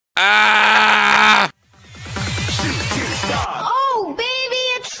Ah! Oh, baby,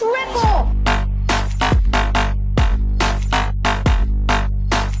 a triple!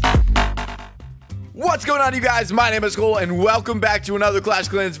 What's going on, you guys? My name is Cole, and welcome back to another Clash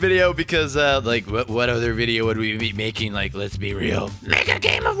Clans video. Because, like, what other video would we be making? Like, let's be real. Make a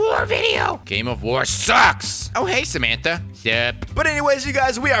Game of War video. Game of War sucks. Oh, hey, Samantha. Yep. But anyways, you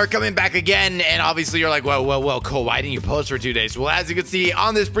guys, we are coming back again, and obviously you're like, well, Cole, why didn't you post for 2 days? Well, as you can see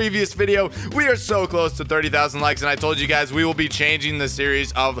on this previous video, we are so close to 30,000 likes, and I told you guys we will be changing the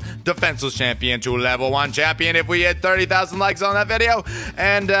series of Defenseless Champion to Level 1 Champion if we hit 30,000 likes on that video.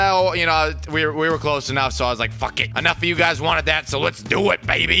 And, you know, we were close enough, so I was like, fuck it. Enough of you guys wanted that, so let's do it,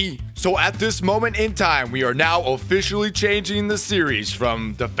 baby. So at this moment in time, we are now officially changing the series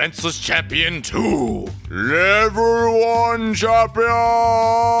from Defenseless Champion to Level 1 Champion!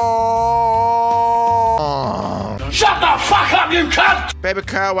 Shut the fuck up, you cunt! Baby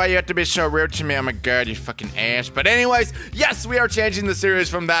Carl, why you have to be so rude to me? Oh my god, you fucking ass. But anyways, yes, we are changing the series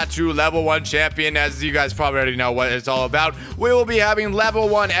from that to Level 1 Champion. As you guys probably already know what it's all about. We will be having Level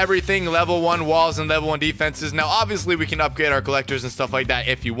 1 everything, Level 1 walls, and Level 1 defenses. Now, obviously, we can upgrade our collectors and stuff like that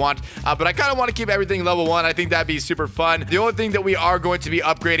if you want. But I kind of want to keep everything Level 1. I think that'd be super fun. The only thing that we are going to be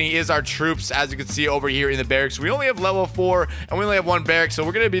upgrading is our troops, as you can see over here in the barracks. We only have Level 4, and we only have 1 barrack, so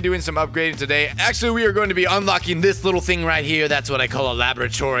we're going to be doing some upgrading today. Actually, we are going to be unlocking this little thing right here. That's what I call a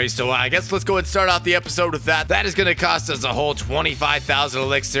laboratory. So I guess let's go and start off the episode with that. That is going to cost us a whole 25,000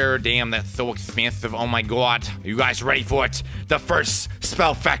 elixir. Damn, that's so expensive. Oh my god. Are you guys ready for it? The first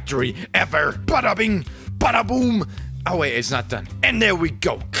spell factory ever. Bada bing, bada boom. Oh wait, it's not done. And there we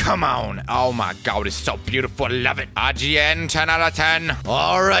go. Come on. Oh my god, it's so beautiful. Love it. IGN, 10 out of 10.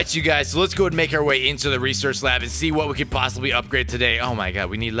 All right, you guys. So let's go and make our way into the research lab and see what we could possibly upgrade today. Oh my god,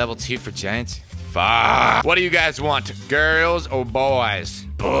 we need level 2 for giants. Fuck. What do you guys want? Girls or boys?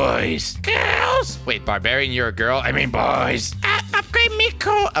 Boys. Girls. Wait, Barbarian, you're a girl? I mean boys. Upgrade me,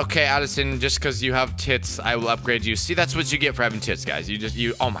 cool. Okay, Addison, just because you have tits, I will upgrade you. See, that's what you get for having tits, guys.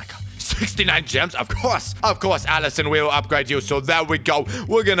 Oh my god. 69 gems, of course, Allison, we will upgrade you. So there we go.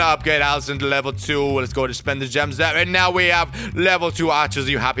 We're gonna upgrade Allison to level 2. Let's go to spend the gems there. And now we have level 2 archers.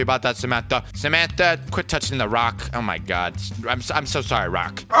 Are you happy about that, Samantha? Samantha, quit touching the rock. Oh my god. I'm so sorry,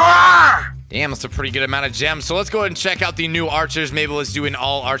 rock. Ah! Damn, that's a pretty good amount of gems. So let's go ahead and check out the new archers. Maybe let's do an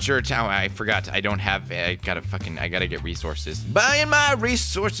all archer attack. Oh, I forgot. I don't have, I gotta get resources. Buying my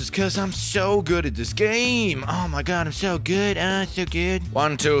resources because I'm so good at this game. Oh my god, I'm so good. So good.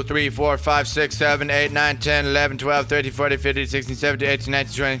 1, 2, 3, 4, 5, 6, 7, 8, 9, 10, 11, 12, 13, 14, 15, 16, 17, 18,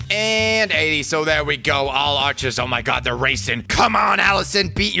 19, 20, and 80. So there we go. All archers. Oh my god, they're racing. Come on, Allison.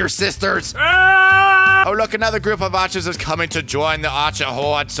 Beat your sisters. Ah! Oh, look, another group of archers is coming to join the archer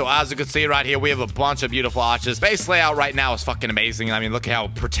horde. So as you can see right here, we have a bunch of beautiful archers. Base layout right now is fucking amazing. I mean, look how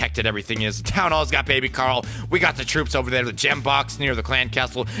protected everything is. Town hall's got baby Carl. We got the troops over there, the gem box near the clan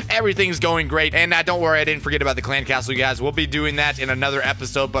castle. Everything's going great. And don't worry, I didn't forget about the clan castle, you guys. We'll be doing that in another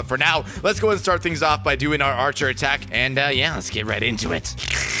episode. But for now, let's go and start things off by doing our archer attack. And yeah, let's get right into it.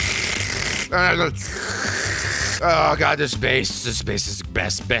 Oh god, this base is the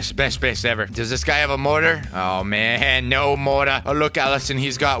best base ever. Does this guy have a mortar? Oh man, no mortar. Oh look, Allison,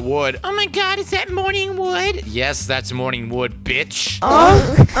 he's got wood. Oh my god, is that morning wood? Yes, that's morning wood, bitch.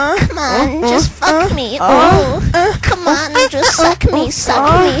 Come on, just fuck me. Come on, just suck me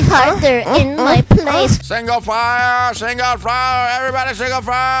harder in my place. Single fire, everybody single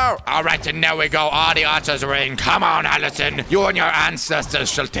fire. All right, and now we go. All the archers are in. Come on, Allison. You and your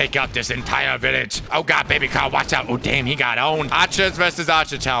ancestors shall take out this entire village. Oh god, baby Carl, watch out. Oh damn, he got owned. Archers versus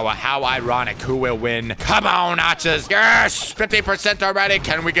Archer Tower. How ironic. Who will win? Come on, Archers. Yes, 50% already.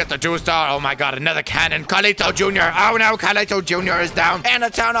 Can we get the 2-star? Oh my god, another cannon. Carlito Jr. Oh no, Carlito Jr. is down. And the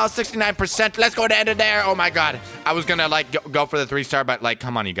town hall 69%. Let's go to end it there. Oh my god. I was gonna like go for the 3-star, but like,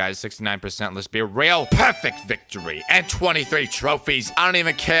 come on, you guys. 69%. Let's be real. Perfect victory. And 23 trophies. I don't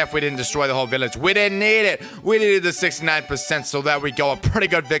even care if we didn't destroy the whole village. We didn't need it. We needed the 69%. So there we go. A pretty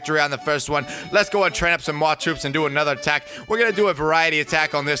good victory on the first one. Let's go and train up some more troops and do another attack. We're gonna do a variety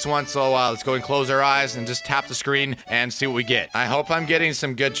attack on this one. So let's go and close our eyes and just tap the screen and see what we get. I hope I'm getting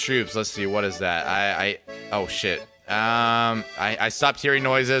some good troops. Let's see. What is that? Oh shit. I stopped hearing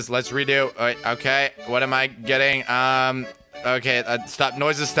noises. Let's redo. Okay, what am I getting? Okay, stop.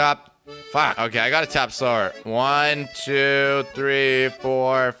 Noises stop. Fuck. Okay, I gotta tap slower. 1, 2, 3,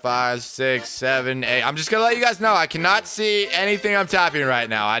 4, 5, 6, 7, 8. I'm just gonna let you guys know I cannot see anything I'm tapping right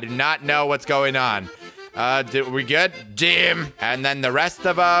now. I do not know what's going on. We good? Jim. And then the rest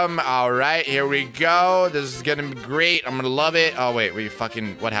of them. All right, here we go. This is gonna be great. I'm gonna love it. Oh, wait,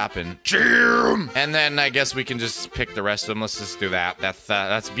 what happened? Jim. And then I guess we can just pick the rest of them. Let's just do that.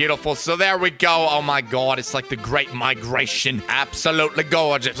 That's beautiful. So there we go. Oh my God, it's like the Great Migration. Absolutely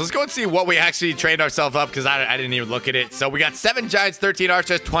gorgeous. Let's go and see what we actually trained ourselves up, because I didn't even look at it. So we got 7 giants, 13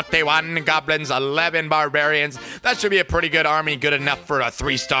 archers, 21 goblins, 11 barbarians. That should be a pretty good army. Good enough for a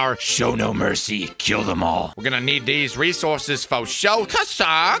 3-star. Show no mercy. Kill them all. We're gonna need these resources for show.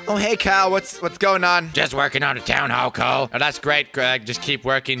 Oh, hey, Cal. What's going on? Just working on a town hall, Cole. Oh, that's great, Greg. Just keep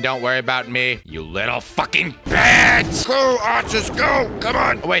working. Don't worry about me. You little fucking bitch. Go, archers, go. Come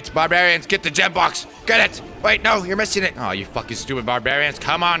on. Oh, wait, barbarians, get the gem box. Get it. Wait, no, you're missing it. Oh, you fucking stupid barbarians.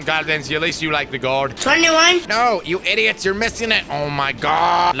 Come on, goblins. At least you like the gold. 21. No, you idiots. You're missing it. Oh, my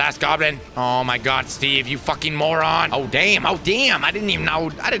God. Last goblin. Oh, my God, Steve. You fucking moron. Oh, damn. Oh, damn. I didn't even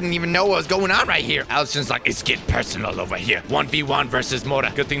know what was going on right here. Allison's like, it's getting personal over here. 1v1 versus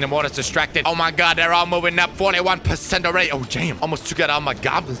Mora. Good thing the Mora's distracted. Oh, my God. They're all moving up. 41% already. Oh, damn. Almost took out all my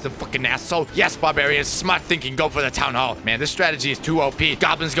goblins, the fucking asshole. Yes, barbarians. Smart thinking. Go for the town hall. Man, this strategy is too OP.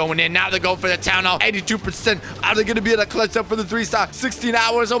 Goblins going in. Now they're going for the town hall. 82%. Are they going to be able to clutch up for the 3-star? 16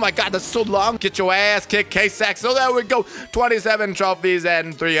 hours. Oh, my God. That's so long. Get your ass kicked, K-Sack. So there we go. 27 trophies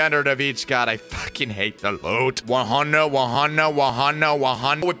and 300 of each. God, I fucking hate the loot. 100.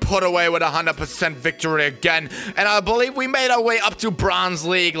 We put away with 100% victory again. And I believe we made our way up to Bronze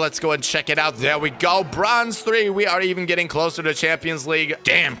League. Let's go and check it out. There we go. Bronze 3. We are even getting closer to Champions League.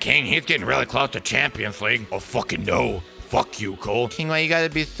 Damn, King. He's getting really close to Champions League. Oh, fucking no. Fuck you, Cole. King, why you gotta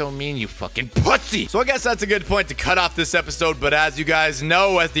be so mean, you fucking pussy? So I guess that's a good point to cut off this episode, but as you guys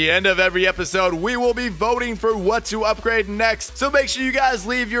know, at the end of every episode, we will be voting for what to upgrade next. So make sure you guys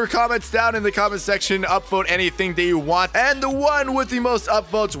leave your comments down in the comment section, upvote anything that you want, and the one with the most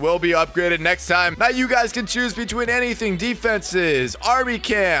upvotes will be upgraded next time. Now you guys can choose between anything: defenses, army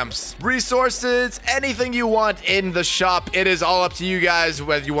camps, resources, anything you want in the shop. It is all up to you guys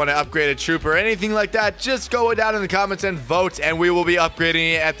whether you want to upgrade a troop or anything like that. Just go down in the comments and vote, and we will be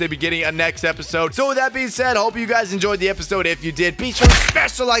upgrading it at the beginning of next episode. So with that being said, hope you guys enjoyed the episode. If you did, be sure to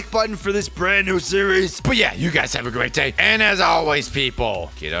smash the like button for this brand new series. But yeah, you guys have a great day, and as always,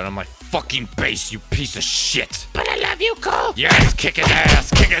 people, get out of my fucking base, you piece of shit. But I love you, Cole. Yes, kick his ass,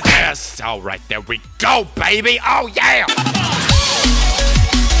 kick his ass. All right, there we go, baby. Oh yeah.